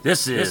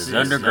This is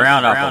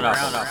Underground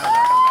Opera.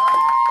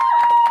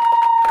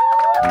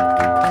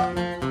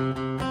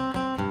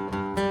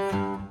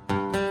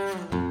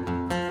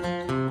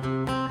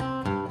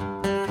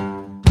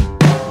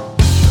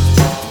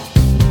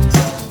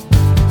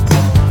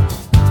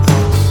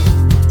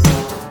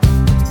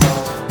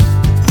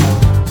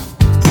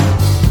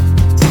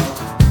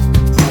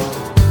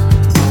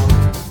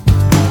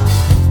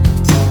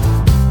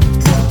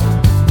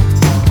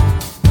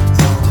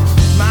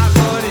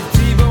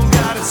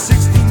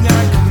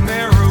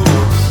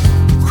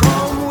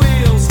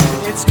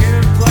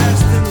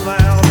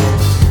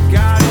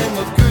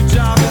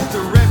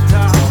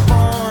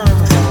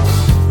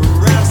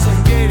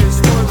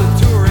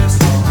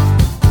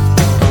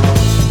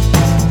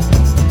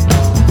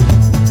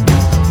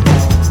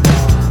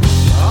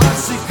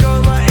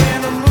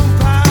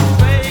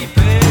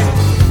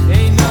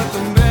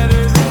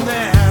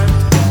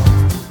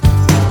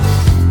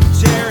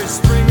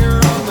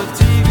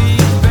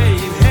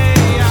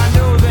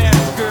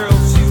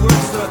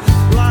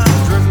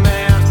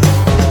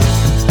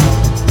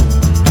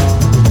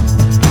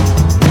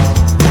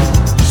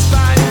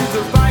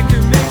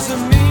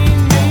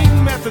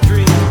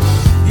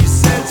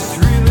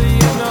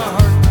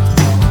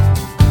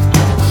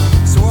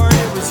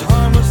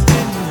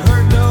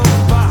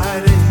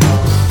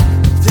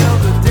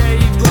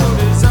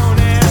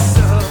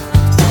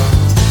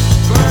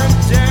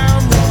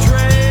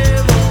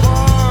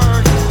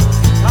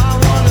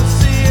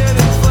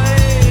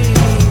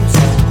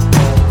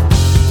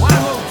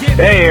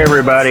 Hey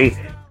everybody,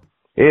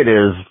 it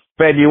is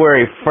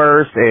February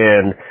 1st,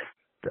 and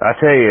I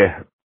tell you,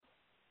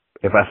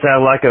 if I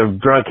sound like a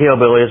drunk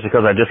hillbilly, it's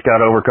because I just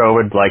got over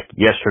COVID like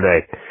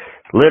yesterday.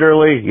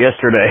 Literally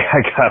yesterday I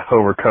got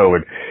over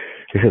COVID.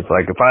 It's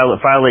like it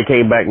finally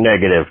came back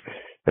negative.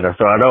 And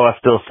so I know I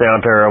still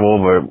sound terrible,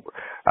 but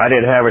I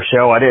didn't have a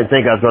show. I didn't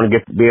think I was going to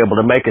be able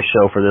to make a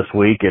show for this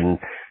week, and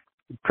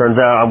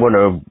turns out I'm going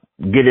to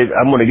get it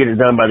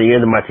done by the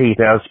end of my teeth.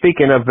 Now,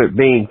 speaking of it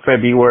being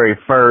February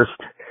 1st,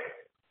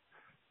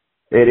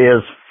 it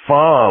is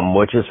FOM,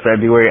 which is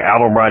February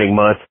Album Writing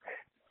Month,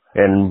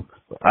 and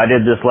I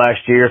did this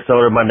last year,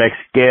 so did my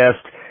next guest,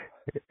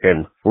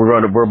 and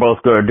we're both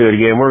going to do it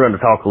again. We're going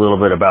to talk a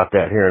little bit about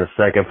that here in a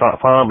second.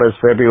 FOM is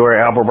February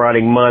Album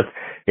Writing Month.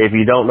 If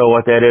you don't know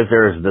what that is,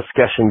 there is a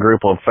discussion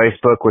group on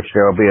Facebook, which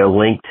there will be a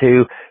link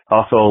to,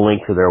 also a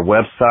link to their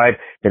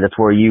website, and it's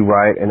where you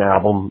write an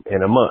album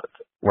in a month.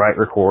 Write,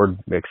 record,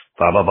 mix,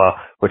 blah, blah, blah,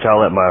 which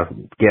I'll let my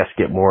guests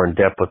get more in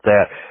depth with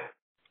that.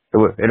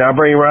 And I'll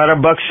bring you right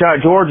up.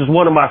 Buckshot George is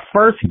one of my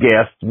first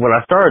guests when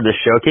I started this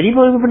show. Can you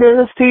believe we've been doing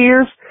this 2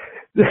 years?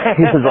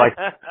 It's like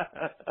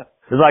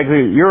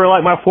you were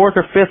like my fourth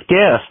or fifth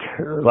guest,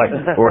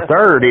 or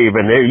third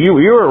even. You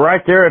were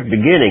right there at the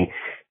beginning.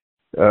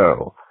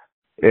 Oh,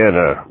 and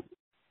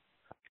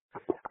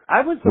I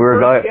was the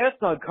first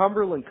guest on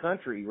Cumberland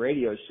Country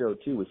radio show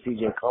too with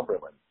CJ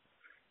Cumberland.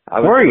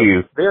 Were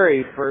you?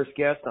 Very first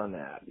guest on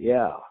that?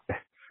 Yeah.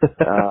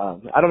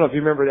 I don't know if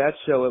you remember that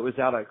show. It was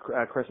out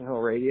at Crescent Hill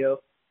Radio.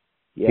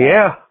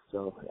 Yeah.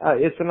 So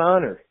it's an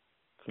honor.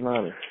 It's an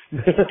honor.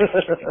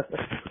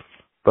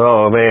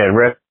 Oh man,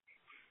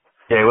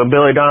 yeah. When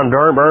Billy Don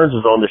Burns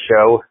was on the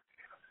show,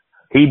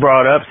 he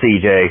brought up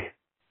CJ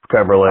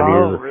Cumberland.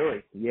 Oh,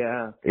 really?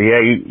 Yeah.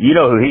 Yeah, you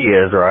know who he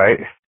is, right?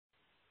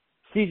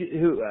 CJ,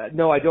 who?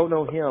 No, I don't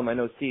know him. I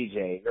know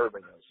CJ.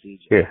 Everybody knows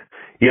CJ. Yeah.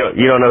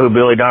 You don't know who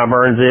Billy Don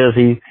Burns is?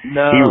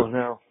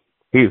 No.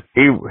 He's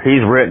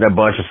written a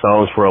bunch of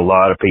songs for a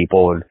lot of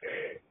people, and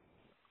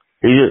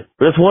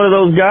it's one of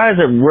those guys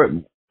that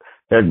when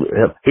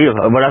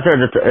I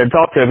started to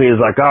talk to him, he was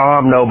like, "Oh,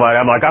 I'm nobody."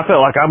 I'm like, I feel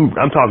like I'm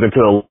talking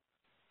to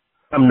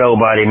I'm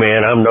nobody,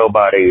 man. I'm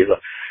nobody.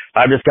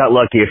 I just got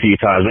lucky a few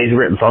times. He's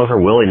written songs for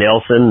Willie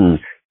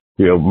Nelson,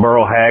 and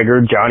Merle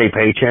Haggard, Johnny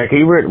Paycheck.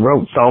 He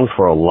wrote songs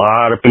for a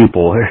lot of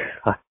people.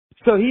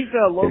 So he's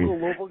a local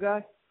Louisville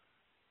guy?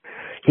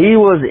 He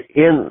was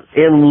in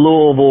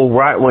Louisville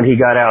right when he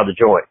got out of the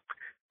joint.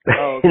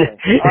 Oh, okay.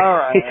 All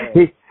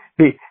right.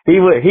 He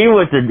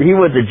went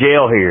to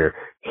jail here,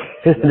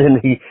 and then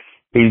he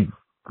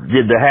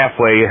did the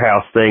halfway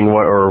house thing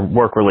or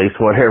work release,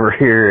 whatever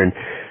here, and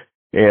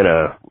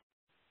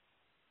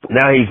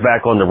now he's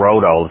back on the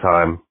road all the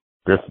time,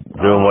 just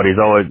doing what he's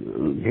always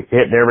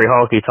hitting every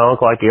honky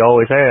tonk like he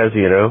always has,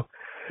 Yeah.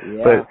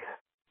 But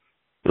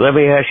let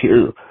me ask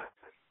you,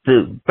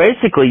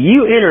 basically,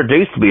 you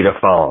introduced me to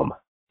FOM.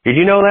 Did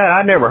you know that?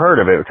 I never heard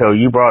of it until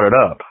you brought it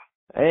up.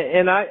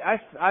 And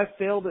I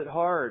failed it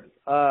hard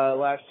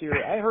last year.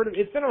 I heard it.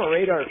 It's been on my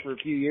radar for a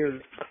few years.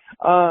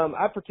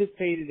 I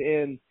participated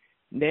in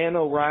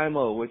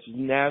NaNoWriMo, which is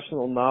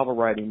National Novel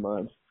Writing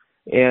Month,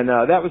 and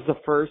that was the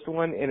first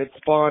one, and it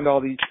spawned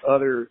all these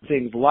other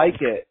things like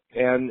it.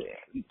 And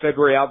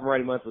February Album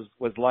Writing Month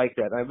was like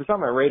that. And it was on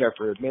my radar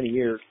for many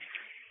years,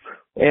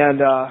 and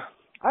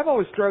I've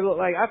always struggled.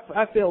 Like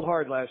I failed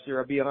hard last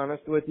year. I'll be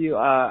honest with you.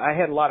 I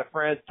had a lot of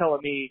friends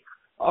telling me,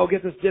 "Oh,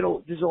 get this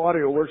digital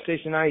audio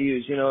workstation I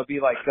use." It'd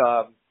be like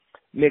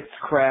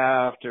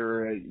Mixcraft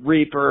or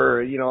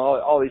Reaper, you know,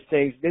 all these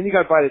things. Then you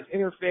got to buy this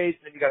interface.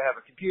 Then you got to have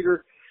a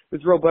computer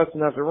that's robust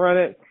enough to run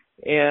it.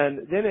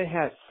 And then it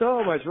has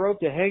so much rope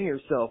to hang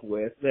yourself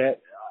with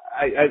that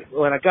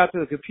when I got to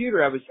the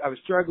computer, I was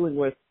struggling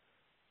with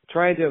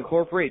trying to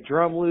incorporate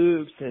drum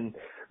loops and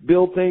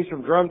build things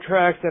from drum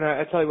tracks. And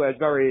I tell you what, I was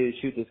about ready to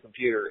shoot this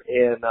computer.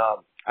 And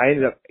I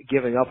ended up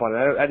giving up on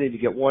it. I didn't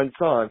even get one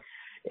song.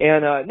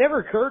 And it never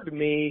occurred to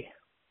me,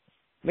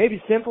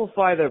 maybe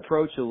simplify the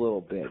approach a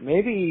little bit.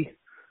 Maybe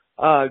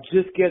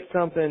just get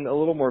something a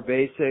little more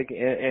basic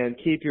and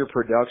keep your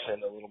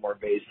production a little more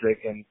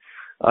basic. And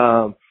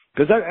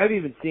because I've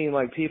even seen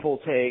like people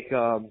take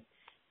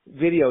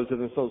videos of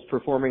themselves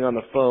performing on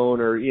the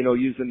phone or, you know,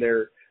 using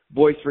their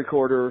voice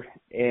recorder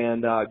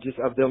and just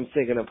of them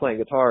singing and playing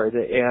guitar.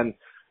 And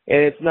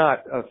it's not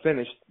a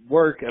finished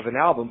work of an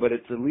album, but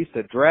it's at least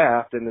a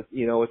draft. And,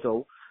 you know, it's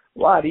a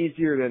lot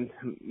easier than,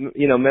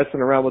 you know, messing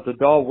around with the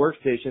DAW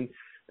workstation.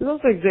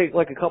 Those things take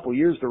like a couple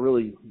years to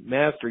really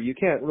master. You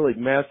can't really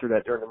master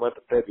that during the month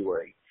of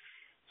February.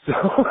 So,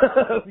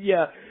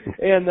 yeah.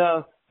 And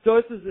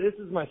so this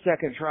is my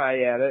second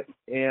try at it.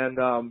 And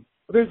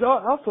there's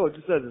also,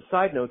 just as a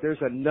side note,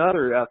 there's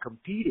another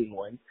competing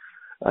one.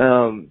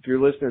 If your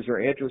listeners are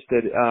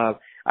interested,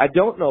 I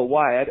don't know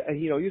why.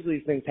 You know, usually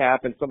these things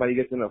happen. Somebody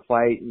gets in a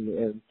fight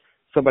and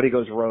somebody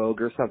goes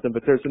rogue or something.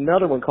 But there's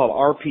another one called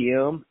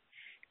RPM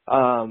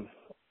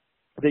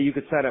that you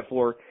could sign up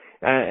for.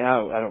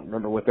 I don't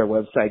remember what their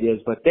website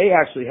is, but they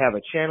actually have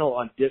a channel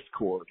on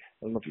Discord.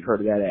 I don't know if you've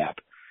heard of that app.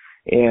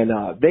 And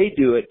they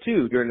do it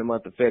too during the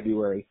month of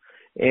February.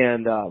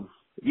 And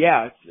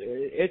yeah,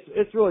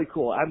 it's really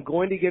cool. I'm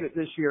going to get it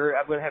this year.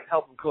 I'm going to have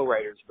help from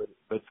co-writers, but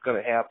it's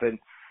going to happen.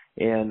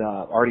 And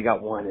already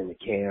got one in the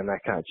can. I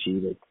kind of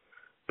cheated,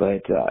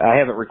 but I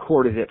haven't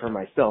recorded it for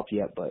myself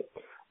yet. But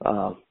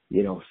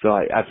you know, so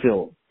I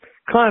feel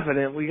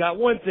confident. We got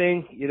one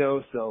thing, you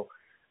know, so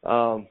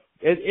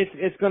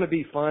it's going to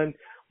be fun.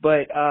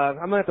 But I'm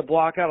going to have to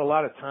block out a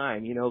lot of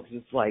time, you know, because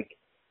it's like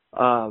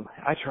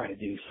I try to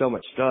do so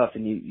much stuff,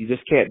 and you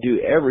just can't do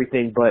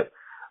everything. But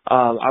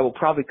I will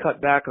probably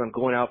cut back on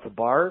going out to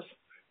bars,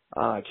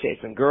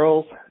 chasing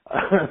girls,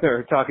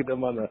 or talking to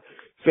them on the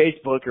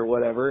Facebook or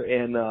whatever,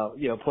 and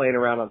you know, playing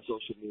around on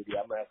social media.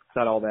 I'm gonna have to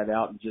cut all that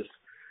out and just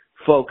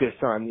focus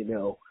on, you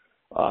know,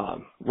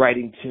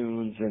 writing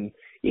tunes, and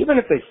even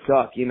if they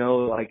suck, you know,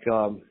 like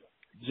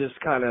just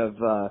kind of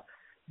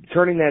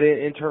turning that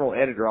internal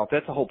editor off.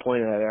 That's the whole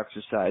point of that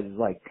exercise, is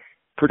like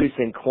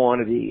producing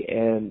quantity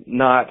and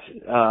not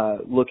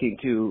looking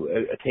to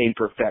attain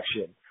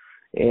perfection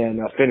and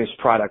a finished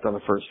product on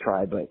the first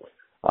try. But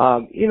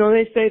you know,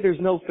 they say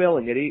there's no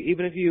failing it.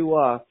 Even if you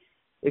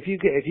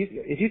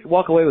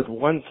walk away with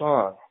one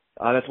song,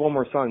 that's one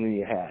more song than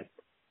you had.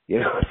 You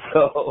know,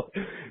 so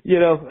you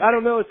know, I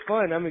don't know. It's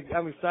fun. I'm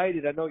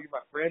excited. I know you're my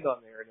friend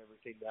on there and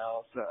everything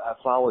now, so I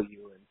follow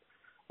you, and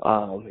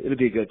it'll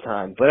be a good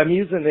time. But I'm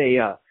using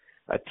a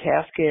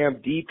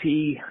Tascam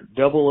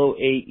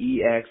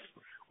DP008EX,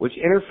 which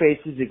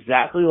interfaces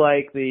exactly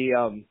like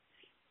the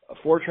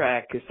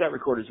 4-track cassette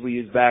recorders we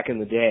used back in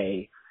the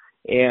day,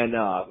 and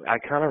I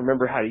kind of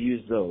remember how to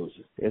use those.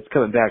 It's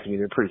coming back to me.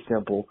 They're pretty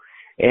simple.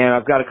 And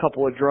I've got a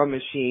couple of drum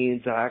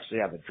machines. I actually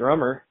have a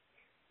drummer.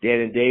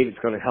 Dan and Dave is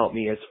going to help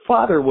me. His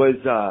father was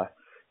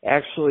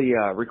actually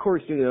a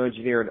recording studio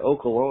engineer in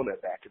Oklahoma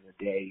back in the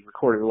day. He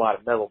recorded a lot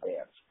of metal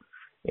bands.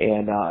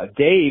 And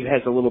Dave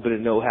has a little bit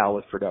of know-how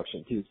with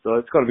production, too. So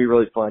it's going to be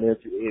really fun.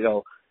 It's, you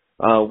know,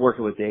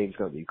 working with Dave is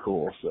going to be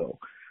cool. So,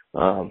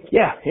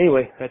 yeah,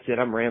 anyway, that's it.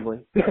 I'm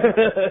rambling.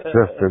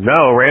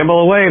 No,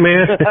 ramble away,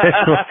 man.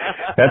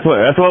 That's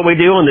what we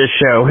do on this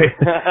show.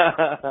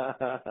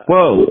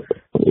 Well,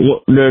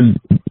 the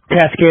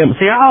Tascam,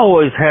 see, I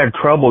always had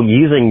trouble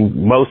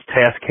using most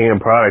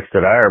Tascam products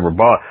that I ever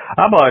bought.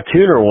 I bought a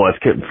tuner once,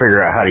 couldn't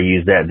figure out how to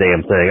use that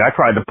damn thing. I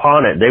tried to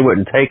pawn it, they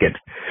wouldn't take it.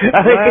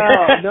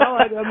 Wow, no,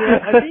 I mean,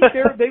 I think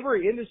they were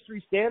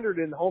industry standard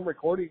in home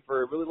recording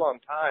for a really long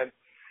time,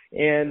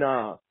 and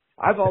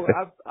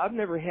I've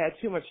never had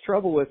too much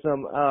trouble with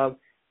them. I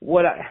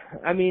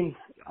mean,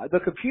 the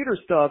computer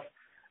stuff,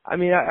 I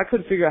mean, I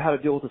couldn't figure out how to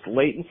deal with this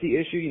latency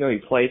issue. You know, you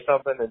play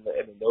something and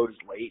the note is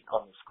late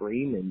on the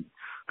screen and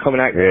coming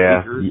out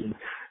your speakers. And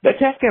that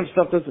Tascam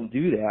stuff doesn't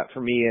do that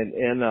for me.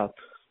 And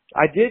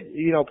I did,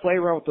 you know, play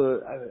around with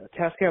the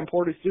Tascam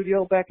Portage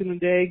Studio back in the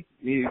day.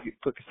 You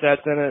put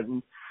cassettes in it,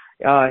 and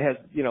it has,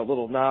 you know,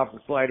 little knobs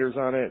and sliders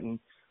on it, and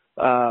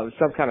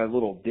some kind of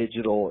little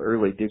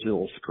early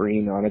digital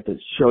screen on it that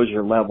shows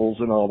your levels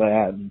and all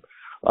that. And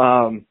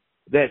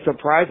that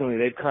surprisingly,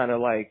 they've kind of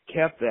like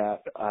kept that,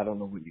 I don't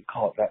know what you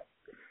call it, that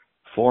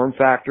form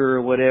factor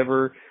or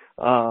whatever.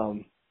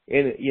 And,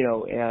 you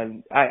know,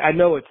 and I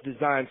know it's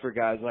designed for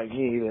guys like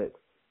me that,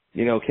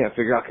 you know, can't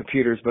figure out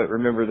computers, but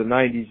remember the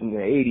 90s and the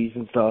 80s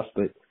and stuff,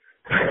 but,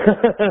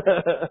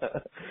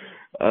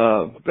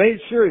 but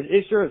it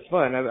sure is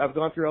fun. I've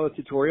gone through all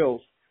the tutorials.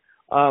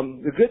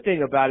 The good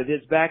thing about it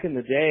is back in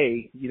the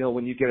day, you know,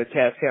 when you get a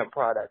Tascam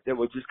product, it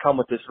would just come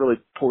with this really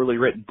poorly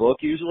written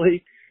book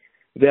usually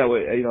that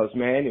would, you know, it's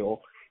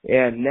manual.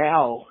 And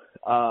now,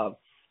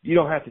 you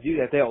don't have to do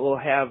that. They'll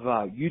have,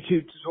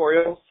 YouTube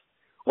tutorials.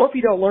 Or if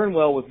you don't learn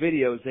well with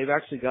videos, they've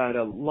actually got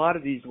a lot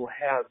of these will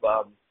have,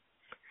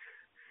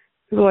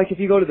 like if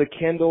you go to the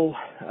Kindle,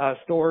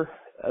 store,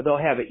 they'll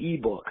have an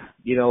ebook.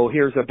 You know,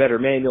 here's a better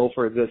manual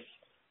for this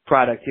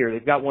product here.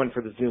 They've got one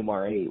for the Zoom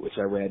R8, which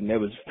I read, and it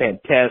was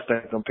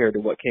fantastic compared to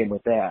what came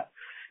with that.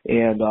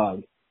 And,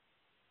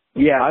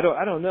 yeah, I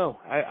don't know.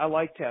 I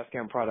like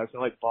Tascam products. I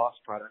like Boss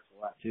products a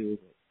lot too.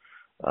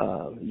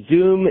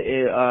 Zoom,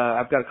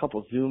 I've got a couple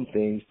of Zoom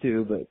things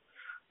too, but,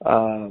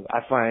 I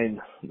find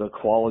the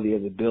quality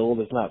of the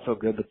build is not so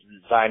good, but the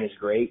design is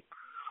great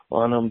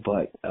on them.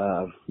 But,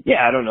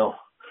 yeah, I don't know.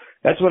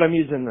 That's what I'm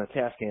using the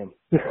Tascam.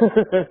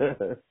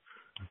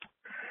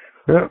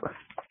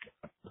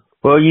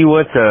 Well, you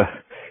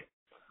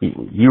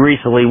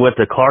recently went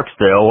to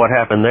Clarksdale. What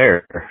happened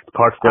there?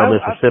 Clarksdale,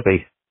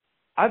 Mississippi.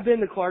 I've been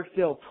to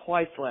Clarksdale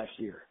twice last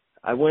year.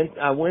 I went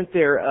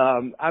there.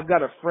 I've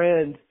got a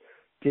friend,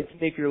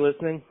 Tiffany, if you're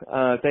listening,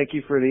 thank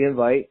you for the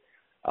invite.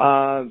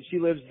 She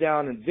lives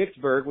down in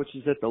Vicksburg, which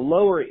is at the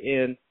lower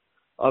end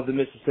of the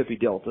Mississippi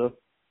Delta.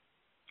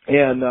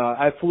 And,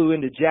 I flew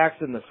into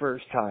Jackson the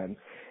first time.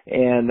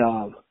 And,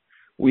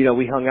 we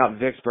hung out in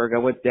Vicksburg. I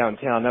went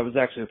downtown. That was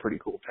actually a pretty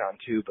cool town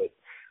too, but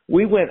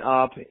we went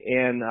up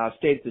and,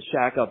 stayed at the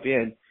Shack Up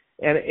Inn.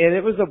 And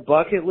it was a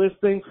bucket list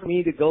thing for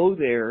me to go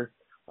there,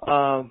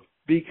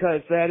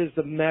 because that is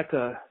the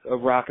mecca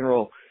of rock and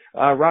roll.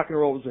 Rock and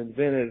roll was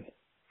invented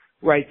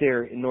right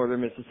there in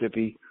northern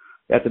Mississippi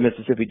at the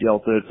Mississippi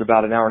Delta. It's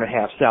about an hour and a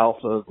half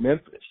south of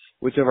Memphis,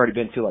 which I've already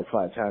been to like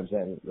 5 times. I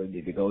don't really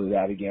need to go to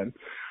that again.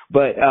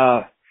 But,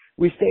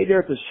 we stayed there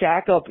at the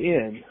Shack Up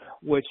Inn,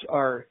 which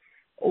are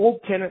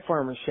old tenant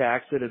farmer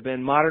shacks that have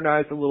been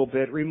modernized a little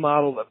bit,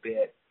 remodeled a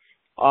bit.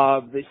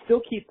 They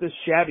still keep this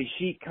shabby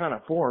chic kind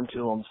of form to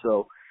them.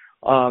 So,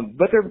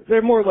 but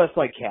they're more or less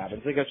like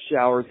cabins. They got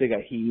showers, they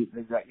got heat,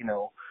 they got,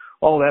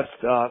 all that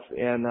stuff.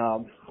 And,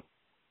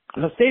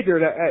 I stayed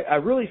there. I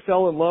really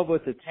fell in love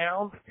with the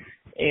town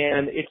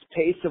and its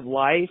pace of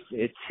life,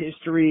 its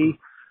history.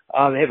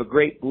 They have a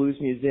great blues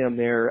museum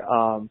there.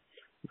 Of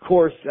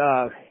course,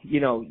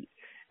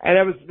 and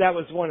that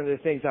was one of the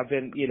things I've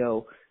been,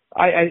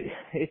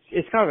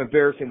 it's kind of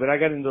embarrassing, but I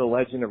got into the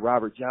legend of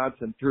Robert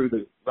Johnson through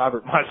the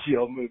Ralph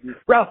Macchio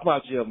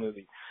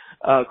movie,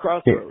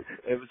 Crossroads.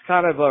 It was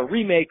kind of a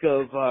remake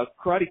of,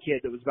 Karate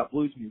Kid that was about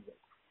blues music,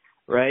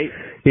 right?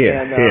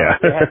 Yeah, and, yeah.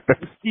 It had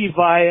Steve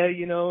Vai,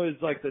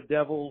 is like the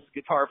devil's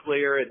guitar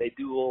player and they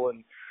duel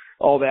and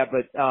all that,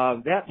 but,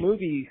 that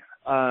movie,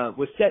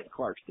 was set in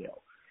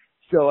Clarksdale.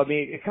 So, I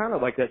mean, it kind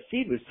of like that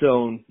seed was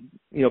sown,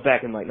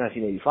 back in like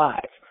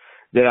 1985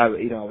 that I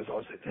was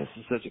always like, this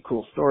is such a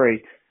cool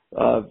story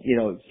of,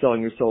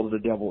 selling your soul to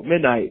the devil at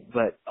midnight.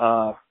 But,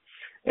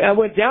 and I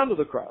went down to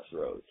the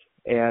Crossroads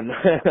and,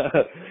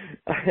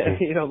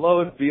 lo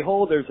and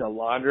behold, there's a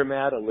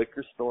laundromat, a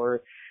liquor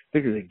store. I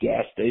think there's a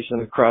gas station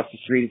across the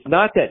street. It's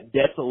not that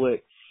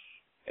desolate,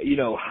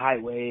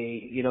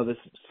 highway, this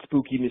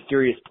spooky,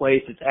 mysterious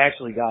place. It's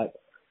actually got,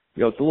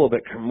 it's a little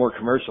bit more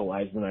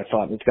commercialized than I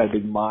thought. It's got a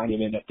big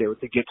monument up there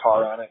with a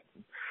guitar on it.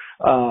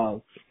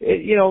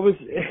 It was,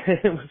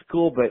 it was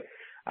cool, but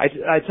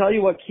I tell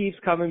you what keeps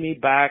coming me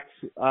back,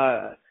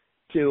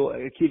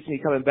 it keeps me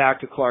coming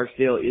back to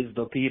Clarksdale is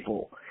the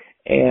people.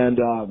 And,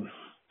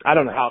 I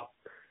don't know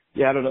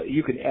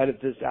you can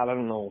edit this out. I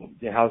don't know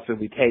how it's going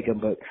to be taken,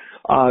 but,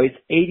 it's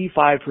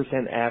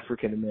 85%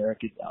 African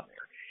Americans out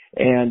there.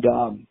 And,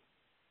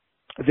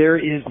 there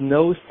is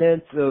no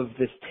sense of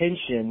this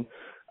tension,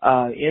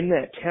 in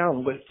that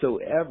town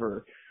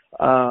whatsoever.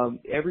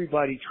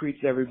 Everybody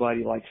treats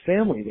everybody like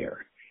family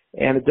there.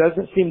 And it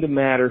doesn't seem to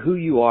matter who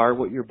you are,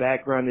 what your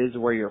background is,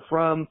 where you're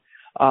from.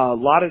 A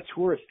lot of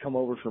tourists come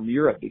over from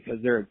Europe because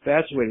they're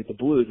infatuated with the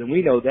blues. And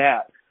we know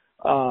that,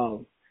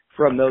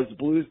 from those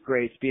blues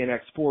greats being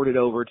exported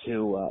over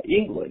to,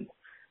 England.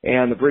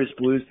 And the British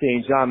blues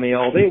scene, John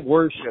Mayall, they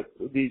worship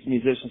these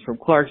musicians from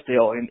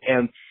Clarksdale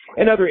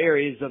and other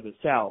areas of the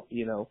South,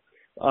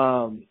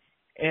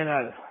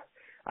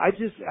 I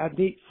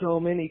meet so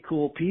many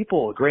cool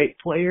people, great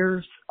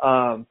players,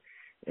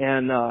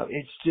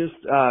 it's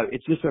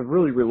just a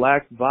really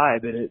relaxed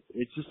vibe, and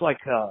it's just like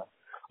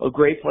a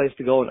great place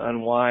to go and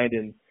unwind.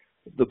 And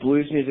the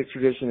blues music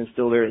tradition is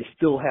still there. They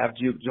still have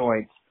juke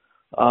joints.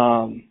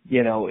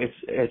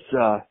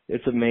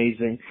 It's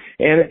amazing,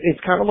 and it's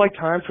kind of like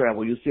time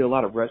travel. You'll see a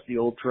lot of rusty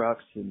old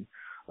trucks, and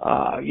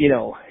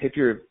if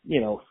you're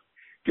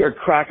a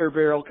Cracker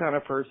Barrel kind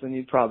of person,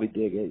 you'd probably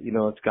dig it.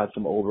 It's got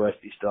some old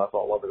rusty stuff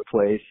all over the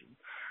place.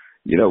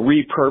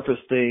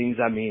 Repurpose things.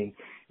 I mean,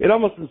 it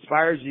almost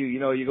inspires you.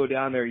 You go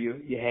down there,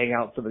 you hang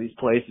out some of these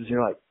places,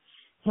 you're like,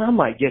 well, I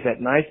might get that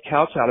nice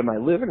couch out of my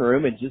living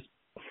room and just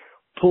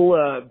pull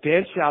a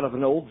bench out of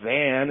an old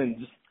van and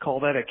just call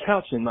that a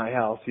couch in my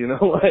house, and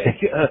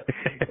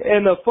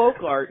the folk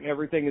art and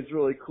everything is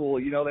really cool.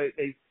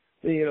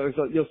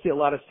 So you'll see a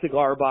lot of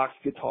cigar box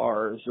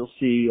guitars. You'll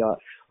see,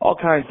 all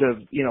kinds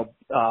of,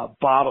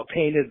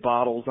 painted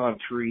bottles on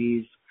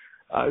trees.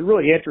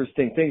 Really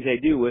interesting things they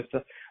do with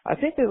I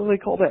think they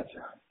call that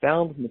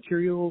found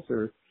materials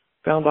or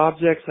found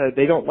objects.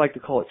 They don't like to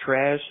call it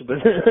trash, but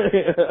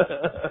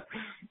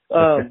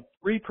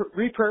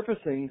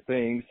repurposing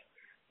things,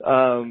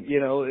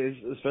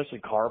 especially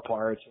car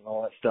parts and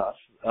all that stuff.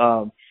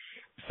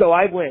 So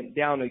I went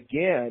down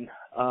again,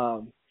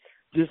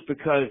 just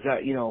because,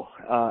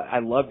 I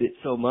loved it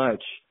so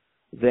much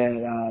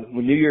that,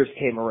 when New Year's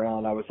came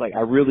around, I was like,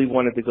 I really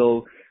wanted to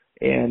go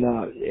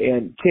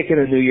and kick in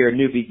a new year, a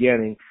new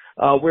beginning,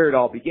 where it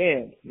all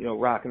began,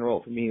 rock and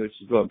roll for me, which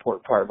is a really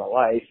important part of my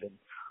life.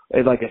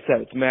 And like I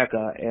said, it's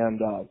Mecca.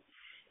 And,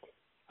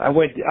 I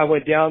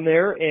went down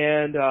there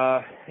and,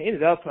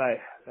 ended up, I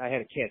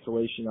had a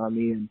cancellation on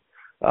me, and,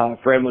 a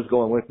friend was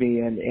going with me,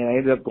 and I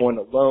ended up going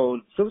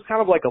alone. So it was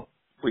kind of like a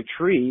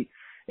retreat.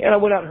 And I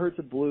went out and heard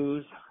some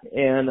blues,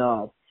 and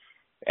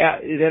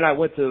then I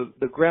went to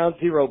the Ground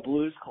Zero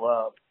Blues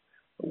Club,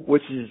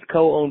 which is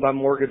co-owned by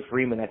Morgan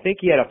Freeman. I think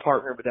he had a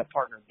partner, but that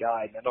partner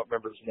died. I don't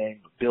remember his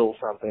name, Bill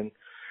something.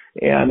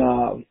 And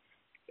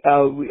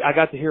I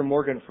got to hear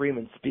Morgan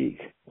Freeman speak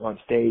on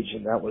stage,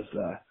 and that was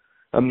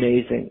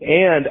amazing.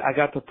 And I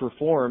got to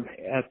perform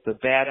at the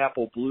Bad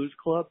Apple Blues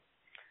Club,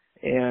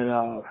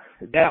 and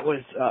that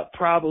was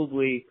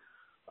probably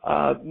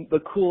the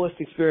coolest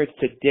experience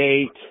to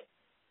date,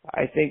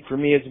 I think, for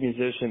me as a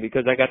musician,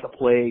 because I got to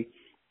play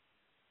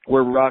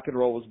where rock and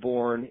roll was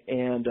born,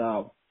 and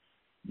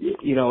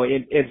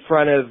in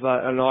front of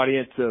an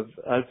audience of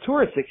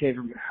tourists that came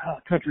from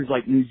countries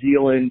like New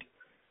Zealand.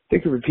 I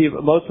think there were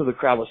people, most of the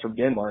crowd was from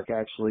Denmark,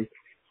 actually.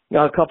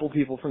 Now, a couple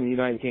people from the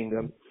United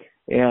Kingdom,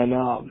 and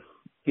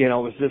it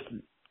was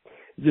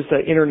just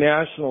an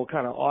international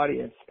kind of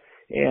audience,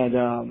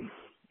 and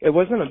it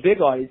wasn't a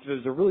big audience. It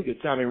was a really good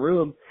sounding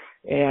room,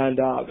 and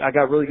I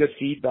got really good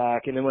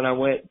feedback. And then when I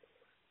went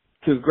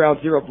to Ground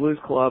Zero Blues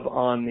Club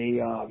on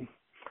the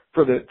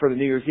for the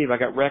New Year's Eve, I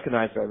got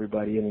recognized by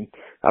everybody, and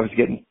I was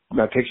getting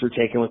my picture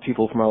taken with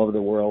people from all over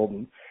the world,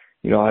 and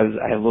I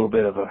had a little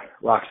bit of a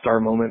rock star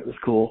moment. It was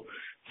cool.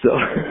 So,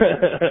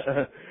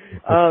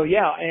 I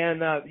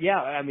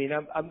mean,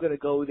 I'm going to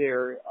go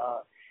there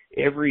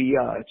every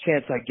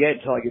chance I get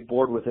until I get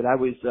bored with it. I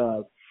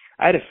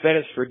had a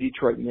fetish for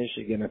Detroit,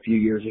 Michigan a few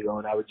years ago,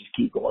 and I would just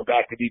keep going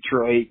back to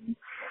Detroit. And,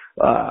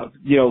 a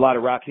lot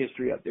of rock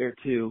history up there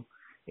too.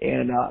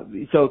 And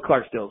so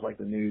Clarksdale is like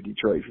the new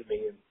Detroit for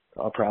me, and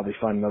I'll probably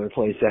find another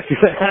place after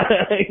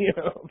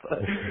that. But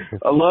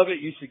I love it.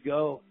 You should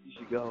go.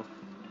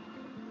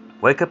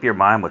 Wake up your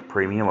mind with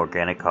premium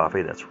organic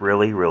coffee that's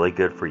really, really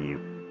good for you.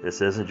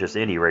 This isn't just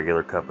any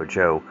regular cup of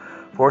joe.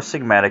 Four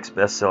Sigmatic's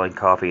best-selling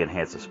coffee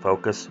enhances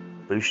focus,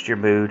 boosts your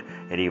mood,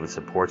 and even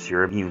supports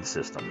your immune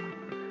system.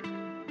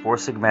 Four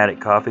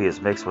Sigmatic coffee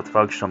is mixed with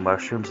functional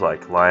mushrooms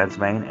like lion's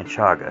mane and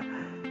chaga.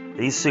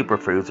 These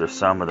superfoods are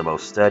some of the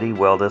most steady,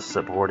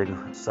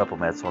 wellness-supporting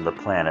supplements on the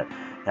planet,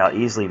 now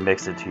easily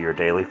mixed into your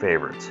daily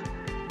favorites.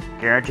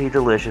 Guaranteed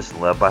delicious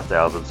and loved by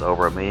thousands,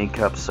 over 1 million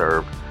cups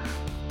served,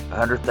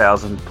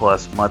 100,000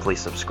 plus monthly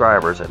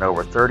subscribers, and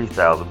over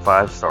 30,000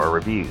 5-star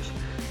reviews.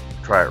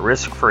 Try it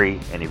risk-free,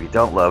 and if you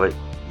don't love it,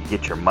 you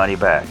get your money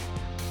back.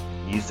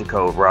 Use the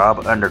code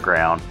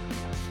ROBUNDERGROUND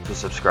to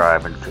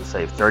subscribe and to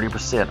save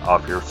 30%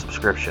 off your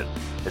subscription.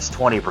 It's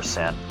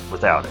 20%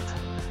 without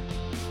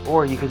it.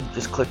 Or you can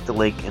just click the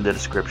link in the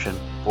description.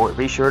 Or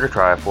be sure to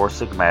try Four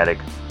Sigmatic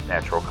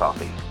Natural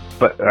Coffee.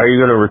 But are you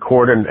going to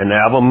record an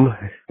album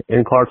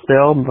in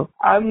Clarksdale?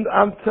 I'm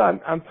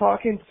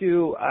talking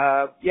to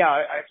I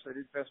actually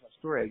didn't finish my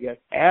story, I guess.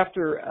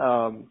 After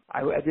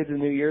I did the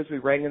New Year's, we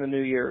rang in the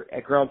New Year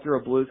at Ground Zero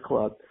Blues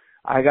Club.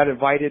 I got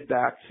invited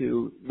back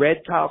to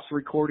Red Top's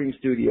recording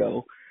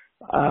studio.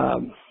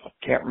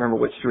 Can't remember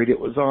what street it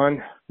was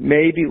on.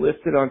 Maybe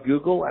listed on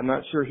Google. I'm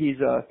not sure. He's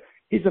a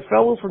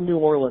fellow from New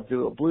Orleans,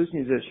 a blues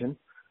musician.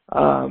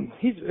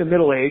 He's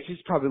middle aged. He's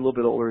probably a little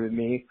bit older than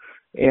me.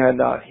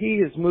 And he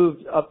has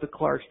moved up to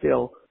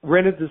Clarksdale,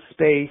 rented the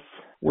space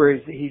where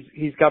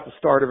he's got the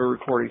start of a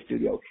recording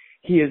studio.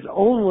 He is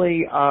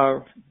only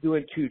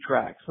doing 2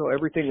 tracks, so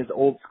everything is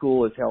old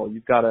school as hell.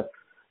 You've got to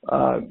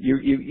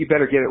you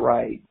better get it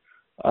right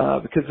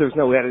because there's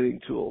no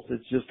editing tools.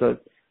 It's just a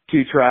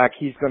 2-track.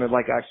 He's going to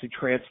actually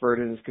transfer it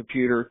in his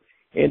computer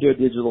into a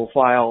digital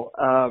file.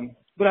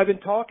 But I've been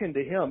talking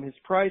to him. His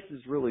price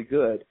is really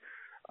good.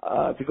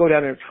 To go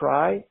down there and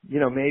try,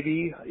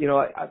 maybe,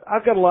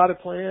 I've got a lot of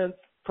plans.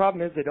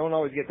 Problem is they don't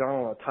always get done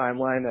on a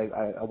timeline.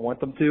 I want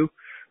them to,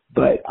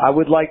 but I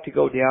would like to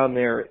go down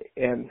there,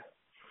 and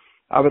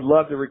I would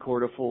love to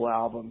record a full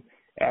album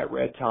at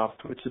Red Top,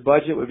 which the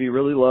budget would be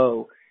really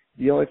low.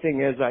 The only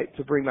thing is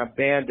to bring my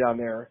band down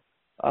there,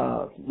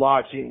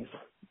 lodgings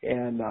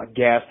and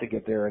gas to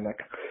get there, and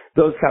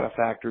those kind of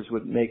factors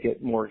would make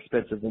it more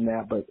expensive than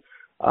that. But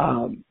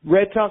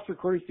Red Top's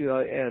recording studio,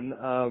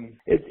 and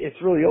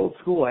it's really old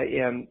school,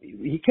 and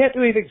he can't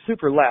do anything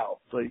super loud.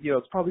 So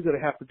it's probably going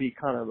to have to be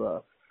kind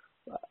of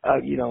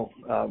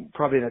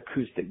probably an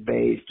acoustic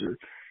bass or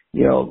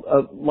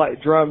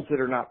light drums that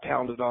are not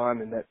pounded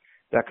on and that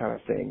kind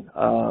of thing.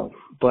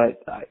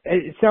 But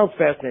it sounds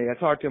fascinating. I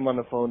talked to him on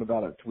the phone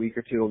about a week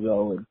or 2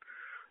 ago, and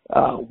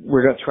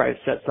we're going to try to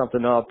set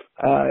something up.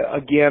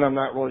 Again, I'm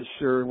not really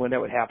sure when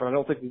that would happen. I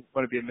don't think we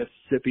want to be in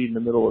Mississippi in the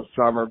middle of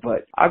summer,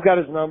 but I've got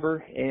his number,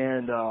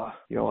 and I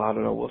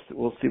don't know.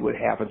 We'll see what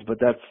happens, but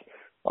that's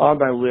on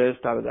my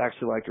list. I would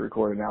actually like to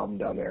record an album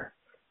down there,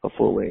 a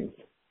full length.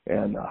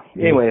 And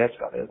anyway, that's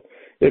about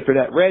it for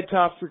that. Red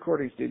Tops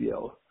Recording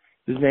Studio.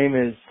 His name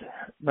is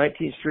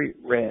 19th Street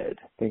Red.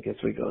 I think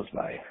that's what he goes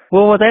by.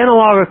 Well, with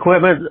analog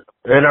equipment,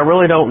 and I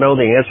really don't know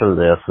the answer to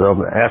this, so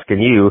I'm asking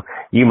you,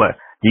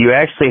 do you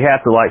actually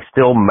have to like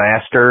still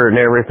master and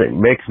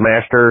everything, mix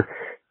master?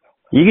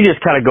 You can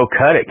just kind of go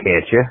cut it,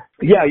 can't you?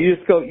 Yeah, you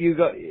go,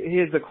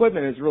 his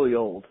equipment is really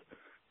old.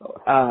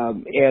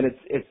 And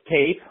it's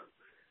tape.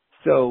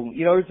 So,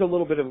 there's a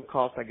little bit of a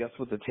cost, I guess,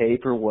 with the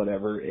tape or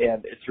whatever,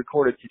 and it's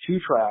recorded to 2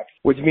 tracks,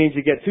 which means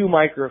you get 2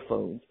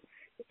 microphones,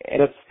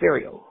 and it's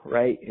stereo,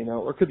 right?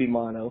 Or it could be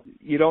mono.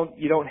 You don't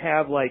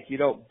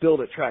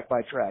build it track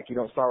by track. You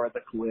don't start at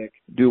the click,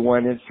 do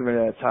one instrument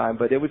at a time,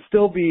 but it would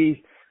still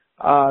be,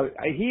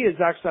 he is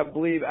actually, I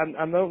believe,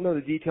 I don't know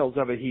the details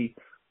of it, he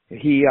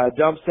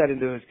dumps that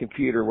into his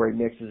computer where he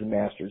mixes and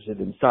masters it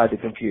inside the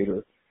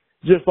computer,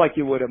 just like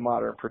you would in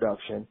modern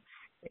production.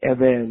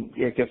 And then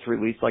it gets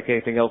released like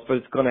anything else, but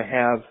it's going to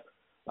have,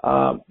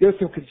 there's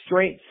some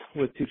constraints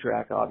with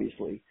 2-track,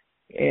 obviously.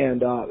 And,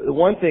 the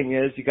one thing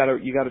is you gotta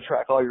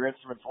track all your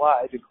instruments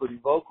live, including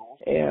vocals,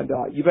 and,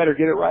 you better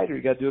get it right or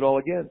you gotta do it all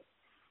again.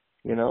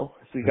 So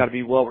you gotta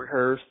be well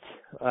rehearsed,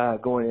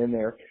 going in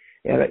there.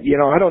 And,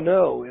 I don't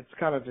know, it's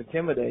kind of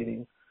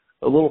intimidating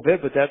a little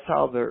bit, but that's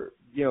how the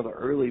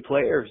early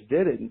players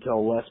did it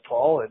until Les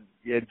Paul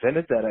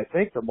invented that, I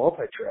think, the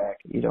multi-track,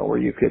 where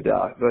you could,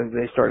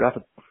 they started off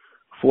with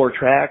 4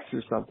 tracks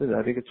or something.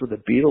 I think it's what the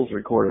Beatles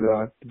recorded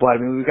on. But I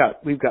mean,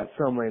 we've got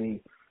so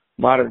many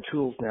modern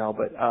tools now.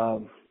 But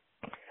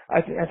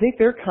I think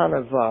they're kind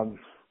of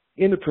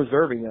into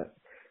preserving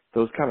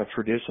those kind of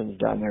traditions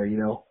down there.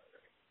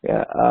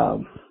 Yeah,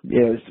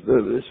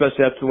 especially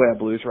that's the way a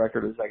blues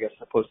record is, I guess,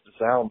 supposed to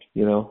sound.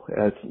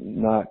 It's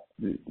not,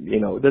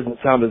 it doesn't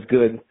sound as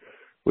good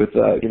with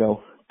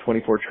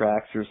 24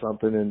 tracks or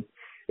something and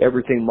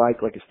everything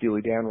like a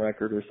Steely Dan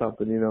record or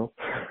something.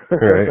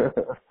 Right.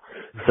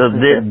 So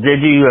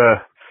did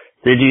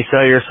you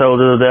sell your soul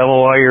to the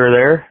devil while you were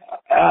there?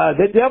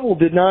 The devil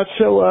did not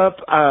show up.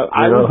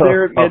 I was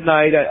there at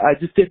midnight. I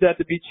just did that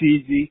to be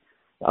cheesy.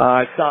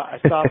 I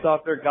stopped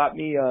off there, got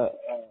me a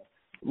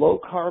low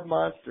carb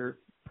monster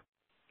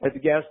at the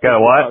gas station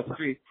across the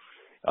street.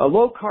 A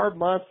low carb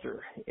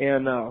monster,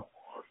 and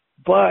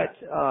but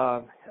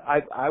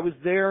I was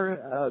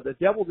there. The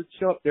devil did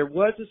show up. There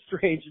was a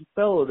strange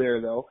fellow there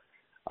though.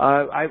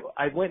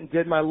 I went and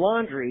did my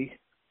laundry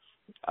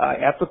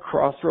at the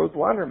Crossroads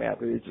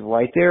Laundromat. It's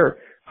right there,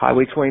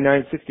 Highway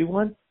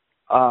 2961.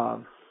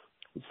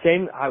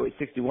 Same Highway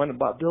 61 that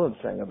Bob Dylan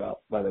sang about,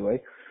 by the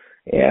way.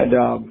 And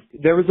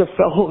there was a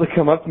fellow that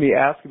come up to me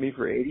asking me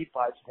for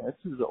 85 cents.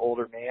 He was an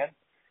older man.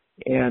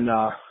 And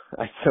I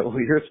said, well,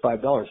 here's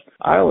 $5.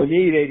 I only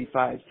need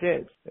 85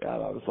 cents. And I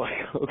was like,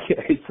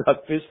 okay. So I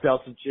fished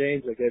out some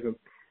change. I gave him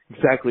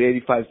exactly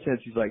 85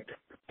 cents. He's like,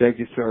 thank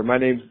you, sir. My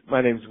name's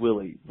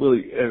Willie.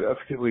 Willie, I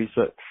forget what he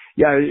said.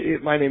 Yeah,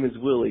 my name is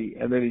Willie.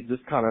 And then he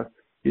just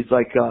he's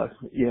like,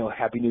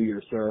 Happy New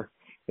Year, sir.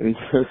 And he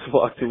just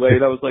walked away.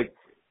 And I was like,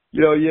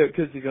 yeah,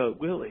 because you go,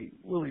 Willie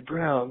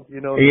Brown,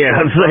 Yeah,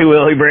 I'm saying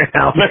Willie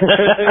Brown.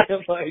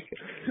 I'm like,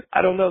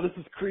 I don't know, this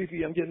is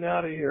creepy. I'm getting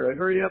out of here.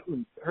 Hurry up,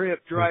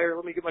 dryer.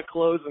 Let me get my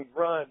clothes and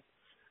run.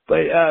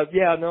 But,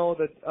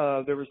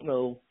 there was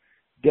no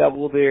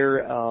devil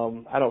there.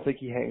 I don't think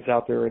he hangs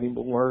out there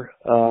anymore.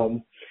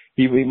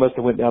 He must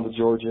have went down to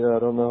Georgia. I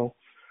don't know.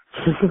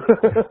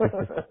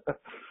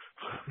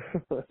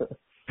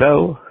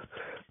 So,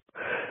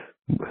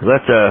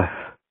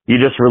 you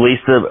just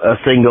released a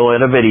single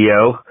and a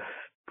video.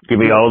 Give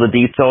me all the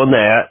deets on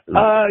that.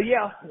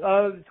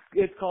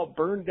 It's called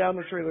Burn Down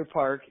the Trailer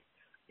Park,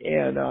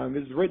 and it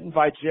was written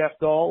by Jeff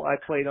Dahl. I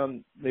played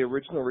on the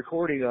original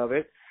recording of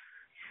it.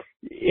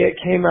 It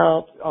came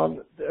out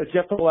on a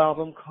Jeff Dahl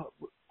album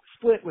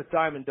split with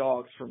Diamond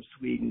Dogs from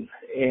Sweden,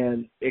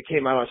 and it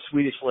came out on a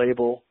Swedish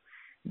label.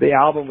 The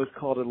album was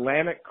called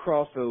Atlantic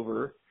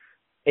Crossover.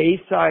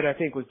 A-side, I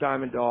think, was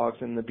Diamond Dogs,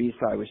 and the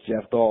B-side was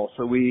Jeff Dahl.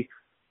 So we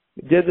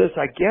did this,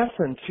 I guess,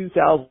 in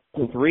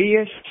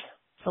 2003-ish,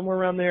 somewhere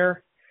around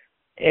there.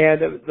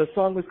 And the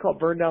song was called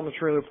Burn Down the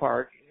Trailer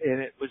Park,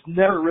 and it was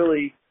never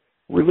really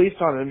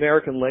released on an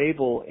American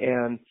label.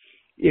 And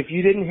if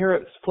you didn't hear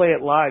us play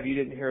it live, you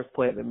didn't hear us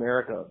play it in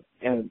America.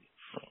 And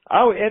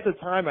at the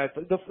time,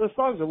 the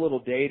song's a little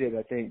dated,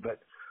 I think, but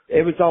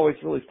it was always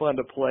really fun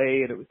to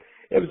play. And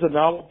it was a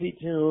novelty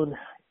tune.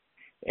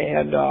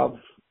 And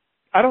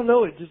I don't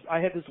know, I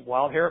had this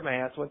wild hair at my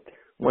ass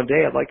one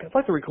day. I'd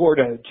like to record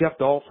a Jeff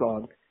Dahl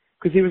song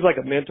because he was like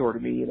a mentor to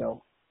me,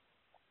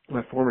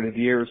 my formative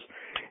years.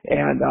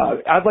 And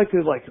I'd like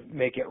to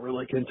make it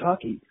really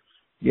Kentucky,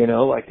 I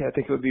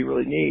think it would be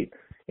really neat.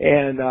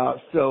 And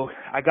so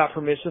I got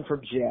permission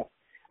from Jeff.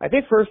 I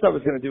think first I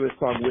was going to do a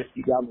song,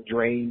 Whiskey Down the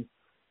Drain.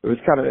 It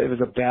was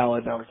a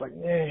ballad, and I was like,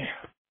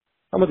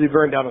 I'm going to be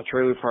burning down a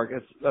trailer park.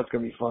 That's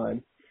going to be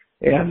fun.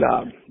 And,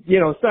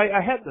 so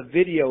I had the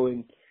video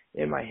in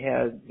my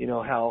head,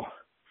 how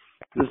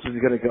this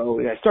was going to go.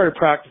 And I started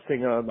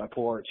practicing on my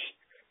porch,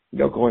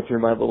 going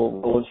through my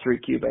little Rolling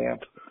Street Cube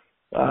amp.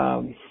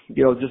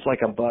 Just like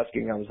I'm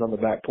busking, I was on the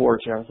back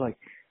porch and I was like,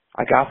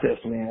 I got this,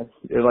 man.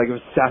 It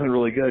was sounding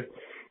really good.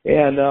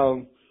 And,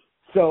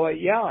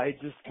 I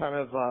just kind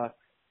of, I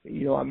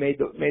made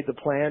the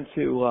plan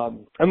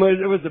to,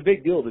 it was a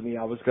big deal to me.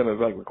 I was going to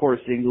record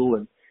a single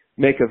and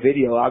make a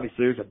video.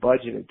 Obviously there's a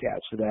budget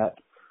attached to that,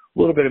 a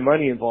little bit of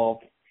money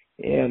involved.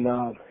 And,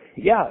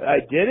 I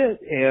did it.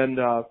 And,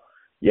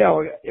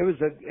 it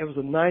was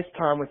a nice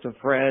time with some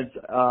friends.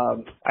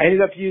 I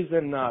ended up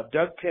using,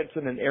 Doug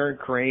Pinson and Aaron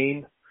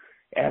Crane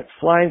at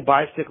Flying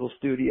Bicycle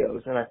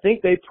Studios. And I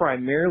think they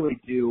primarily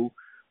do,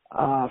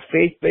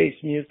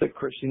 faith-based music,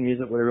 Christian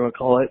music, whatever you want to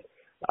call it.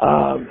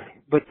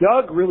 But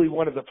Doug really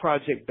wanted the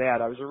project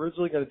bad. I was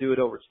originally going to do it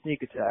over at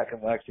Sneak Attack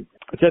in Lexington,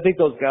 which I think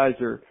those guys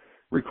are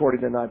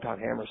recording the 9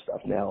 Pound Hammer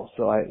stuff now.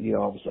 So I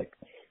was like,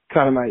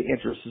 kind of my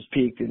interest was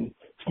piqued in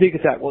Sneak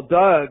Attack. Well,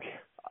 Doug,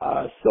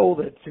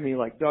 sold it to me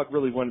like Doug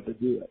really wanted to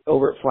do it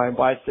over at Flying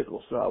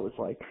Bicycle. So I was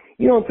like,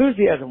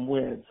 enthusiasm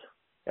wins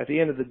at the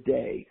end of the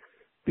day,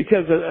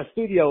 because a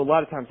studio, a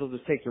lot of times they'll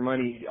just take your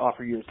money,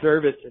 offer you a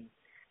service, and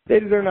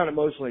they're not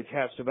emotionally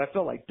attached to it. But I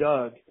felt like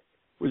Doug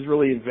was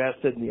really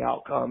invested in the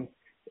outcome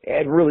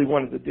and really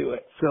wanted to do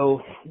it.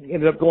 So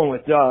ended up going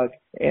with Doug.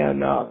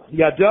 And, Doug,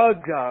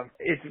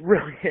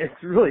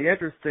 it's really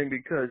interesting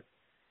because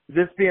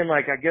this being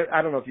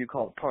I don't know if you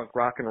call it punk,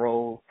 rock and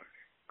roll,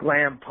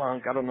 glam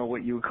punk. I don't know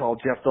what you would call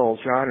Jeff Dahl's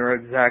genre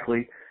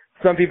exactly.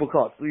 Some people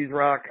call it sleaze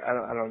rock.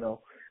 I don't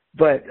know.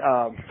 But,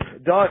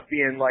 Doug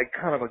being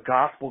kind of a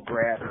gospel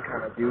grad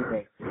kind of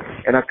dude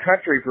and a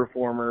country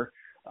performer,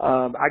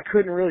 I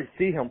couldn't really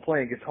see him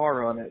playing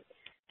guitar on it.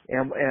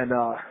 And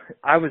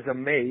I was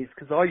amazed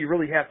because all you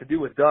really have to do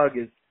with Doug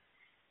is,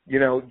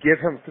 give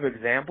him some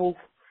examples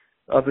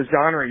of the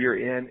genre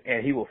you're in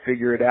and he will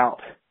figure it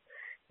out.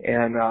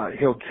 And,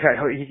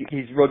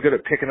 he's real good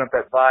at picking up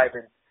that vibe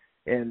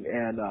and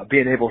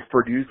being able to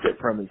produce it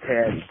from his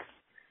head.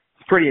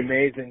 It's pretty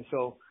amazing.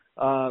 So,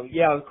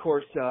 of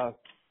course,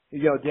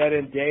 Dead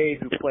End Dave,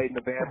 who played in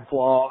the band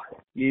Flaw,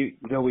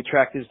 we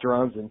tracked his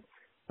drums, and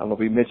I don't know if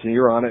we mentioned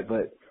you were on it,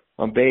 but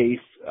on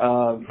bass.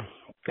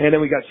 And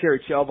then we got Sherry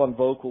Chubb on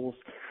vocals.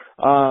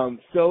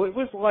 So it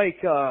was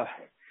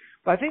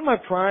I think my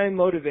prime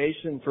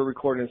motivation for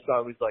recording this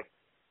song was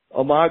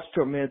homage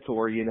to a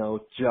mentor,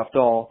 Jeff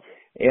Dahl,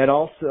 and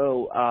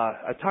also,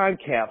 a time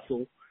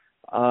capsule,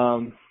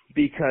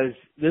 because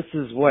this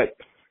is what,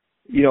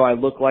 I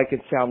look like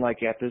and sound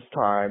like at this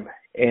time.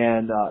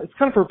 And, it's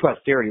kind of for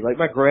posterity.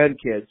 My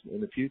grandkids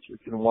in the future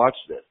can watch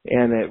this.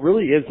 And it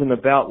really isn't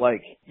about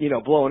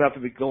blowing up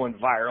and going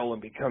viral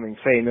and becoming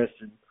famous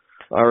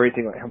or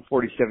anything. I'm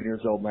 47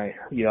 years old. I'm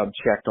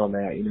checked on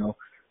that,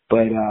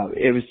 but,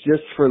 it was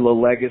just for the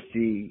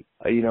legacy,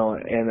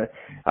 and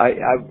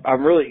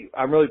I'm really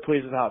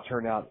pleased with how it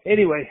turned out.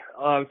 Anyway,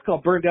 it's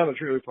called Burn Down the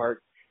Trailer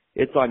Park.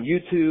 It's on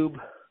YouTube.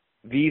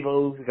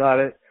 Vivo's got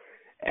it.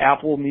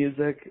 Apple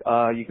Music.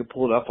 You can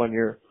pull it up on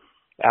your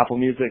Apple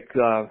Music,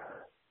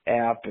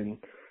 app and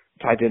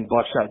type in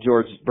Buckshot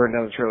George Burn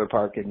Down the Trailer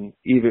Park, and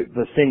either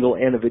the single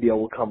and the video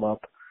will come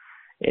up.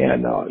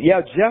 And,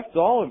 Jeff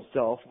Dahl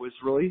himself was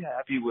really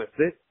happy with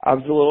it. I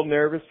was a little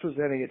nervous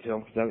presenting it to him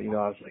because, I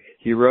was like,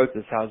 he wrote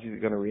this, how's he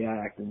going to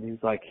react? And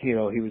he's like, he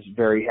was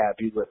very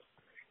happy with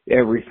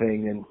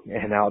everything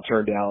and how it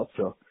turned out.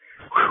 So,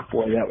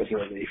 boy, that was a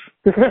relief.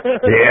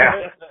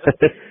 Yeah.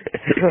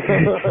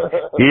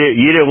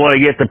 you didn't want to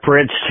get the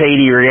Prince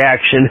Shady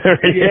reaction.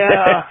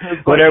 Yeah.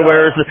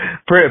 Whatever.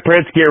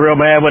 Prince get real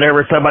mad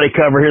whenever somebody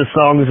cover his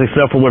songs,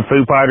 except for when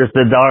Foo Fighters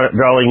did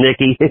Darling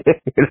Nikki.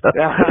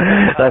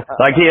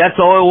 That's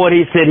the only one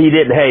he said he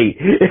didn't hate.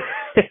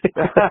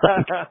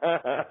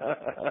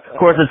 Of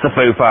course, it's the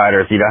Foo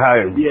Fighters. They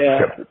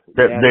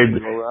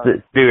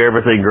do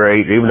everything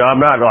great. Even though I'm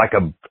not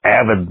a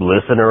avid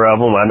listener of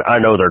them, I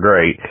know they're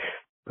great.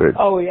 But,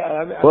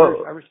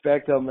 I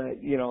respect them. They're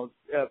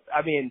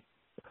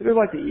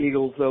like the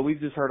Eagles, though. We've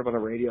just heard them on the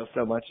radio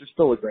so much. They're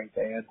still a great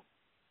band.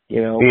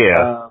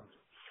 Yeah.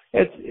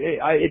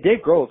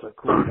 Dave Grohl's a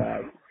cool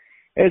guy.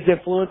 His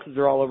influences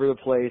are all over the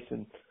place,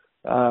 and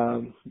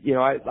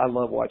I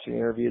love watching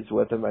interviews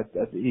with him.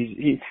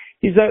 He's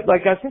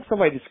I think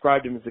somebody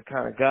described him as the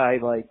kind of guy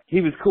he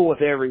was cool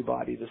with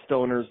everybody, the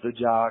stoners, the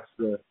jocks,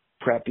 the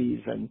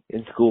preppies, and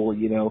in school,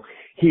 he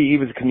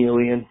was a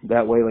chameleon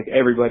that way.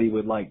 Everybody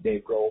would like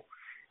Dave Grohl,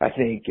 I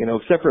think,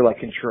 except for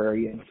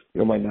contrarians,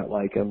 might not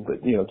like him,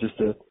 but just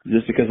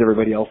because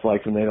everybody else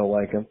likes him, they don't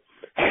like him.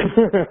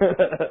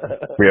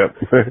 Yep.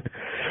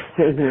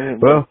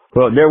 well,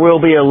 there will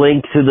be a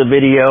link to the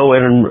video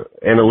and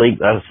a link,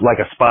 like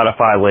a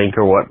Spotify link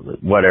or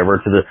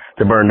whatever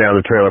to Burn Down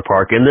the Trailer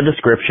Park in the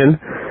description.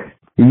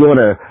 You want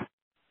to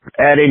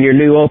add in your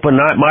new open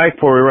night mic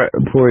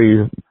before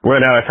you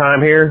run out of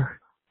time here?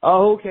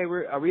 Oh, okay.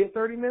 Are we at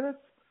 30 minutes?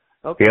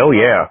 Okay. Oh,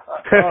 yeah.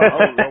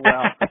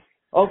 Wow.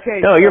 Okay.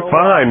 No, you're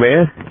fine,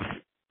 man.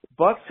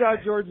 Buckshot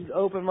George's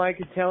Open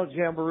Mic and Talent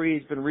Jamboree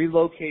has been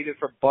relocated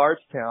from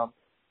Bardstown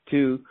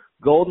to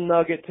Golden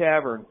Nugget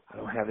Tavern. I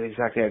don't have the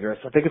exact address.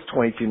 I think it's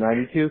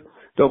 2292.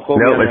 Don't quote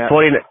me on that.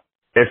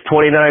 It's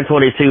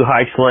 2922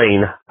 Hikes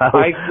Lane.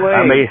 Hikes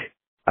Lane.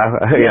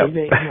 Yeah.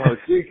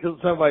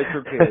 Somebody's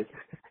prepared.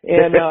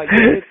 And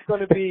it's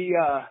going to be,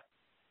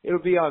 it'll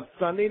be on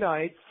Sunday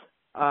nights,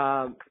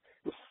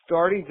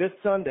 starting this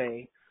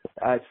Sunday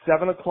at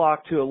 7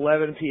 o'clock to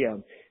 11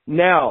 p.m.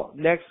 Now,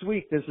 next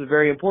week, this is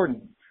very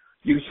important.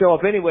 You can show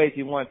up anyway if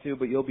you want to,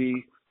 but you'll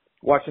be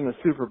watching the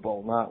Super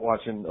Bowl, not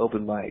watching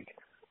open mic.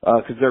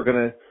 Cause they're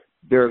gonna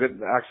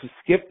actually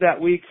skip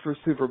that week for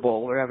Super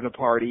Bowl. They're having a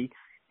party,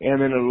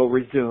 and then it'll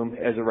resume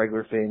as a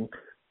regular thing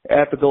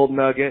at the Golden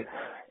Nugget,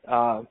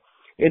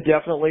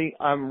 indefinitely.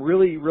 I'm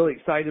really, really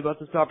excited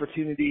about this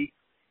opportunity.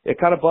 It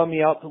kind of bummed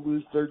me out to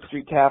lose 3rd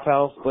Street Tap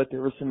House, but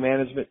there were some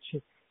management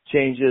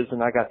changes,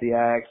 and I got the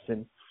axe.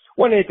 And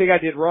wasn't anything I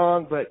did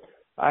wrong, but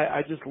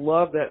I just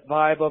love that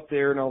vibe up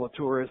there and all the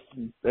tourists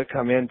that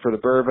come in for the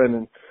bourbon.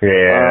 And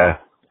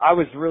I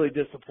was really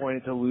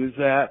disappointed to lose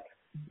that.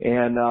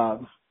 And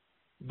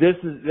this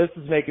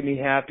is making me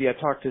happy. I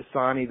talked to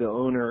Sonny, the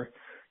owner,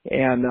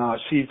 and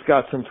she's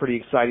got some pretty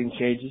exciting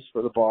changes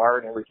for the bar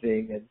and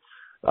everything. And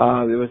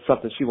it was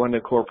something she wanted to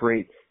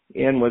incorporate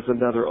in was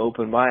another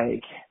open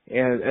mic.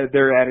 And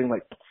they're adding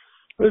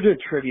they're doing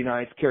trivia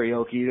nights,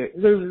 karaoke.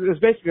 There's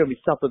basically going to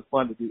be something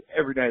fun to do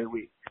every night of the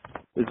week.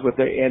 Is what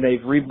and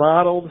they've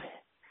remodeled.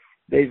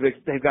 They've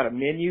got a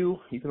menu.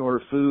 You can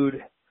order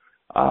food.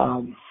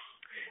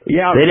 They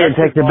didn't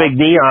take the big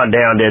neon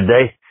down, did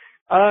they?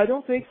 I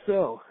don't think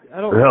so. I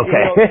don't.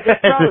 Okay.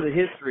 That's probably the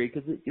history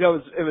because it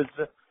was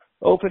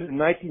opened in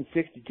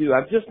 1962.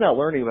 I'm just now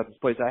learning about this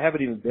place. I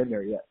haven't even been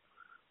there yet,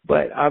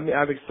 but I'm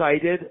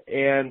excited,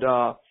 and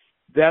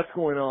that's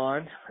going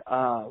on.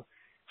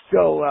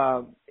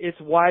 So it's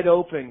wide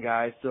open,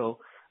 guys. So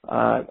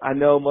I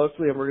know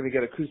mostly we're going to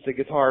get acoustic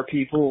guitar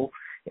people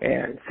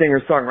and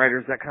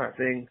singer-songwriters, that kind of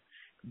thing.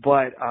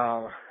 But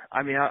I'm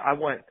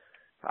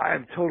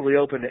totally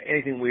open to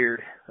anything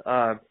weird.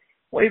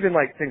 Well, even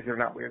things that are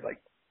not weird,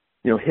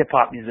 hip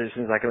hop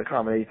musicians, I can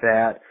accommodate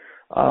that.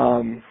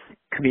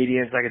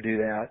 Comedians, I could do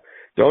that.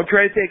 Don't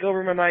try to take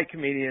over my night,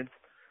 comedians.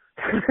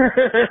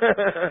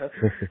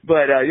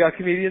 But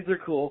comedians are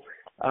cool.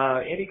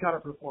 Any kind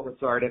of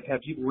performance art. I've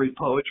had people read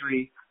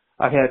poetry.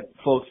 I've had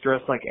folks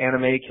dressed like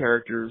anime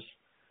characters,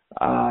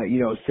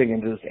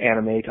 singing this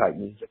anime type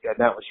music. And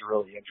that was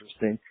really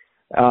interesting.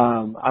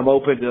 I'm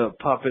open to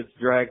puppets,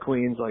 drag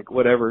queens,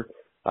 whatever.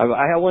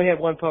 I only had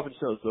one puppet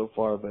show so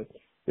far, but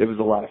it was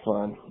a lot of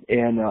fun.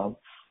 And,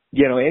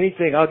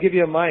 anything, I'll give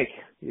you a mic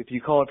if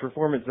you call it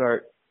performance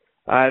art.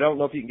 I don't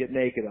know if you can get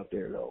naked up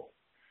there, though.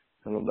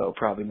 I don't know,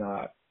 probably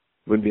not.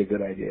 Wouldn't be a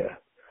good idea.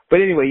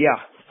 But anyway,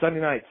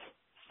 Sunday nights,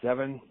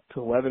 7 to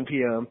 11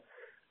 p.m.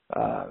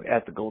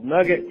 At the Golden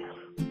Nugget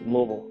in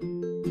Louisville.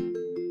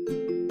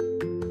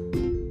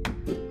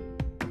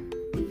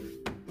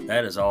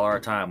 That is all our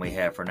time we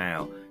have for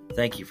now.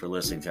 Thank you for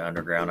listening to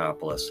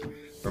Undergroundopolis.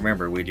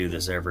 Remember, we do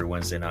this every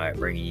Wednesday night,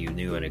 bringing you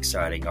new and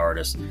exciting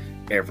artists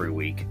every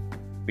week.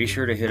 Be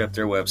sure to hit up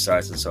their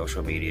websites and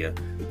social media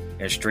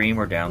and stream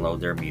or download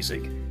their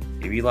music.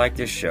 If you like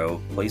this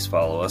show, please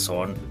follow us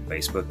on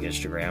Facebook,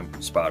 Instagram,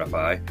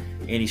 Spotify,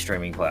 any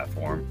streaming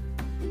platform,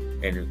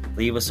 and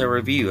leave us a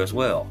review as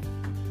well.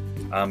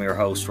 I'm your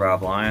host,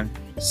 Rob Lyon,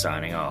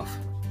 signing off.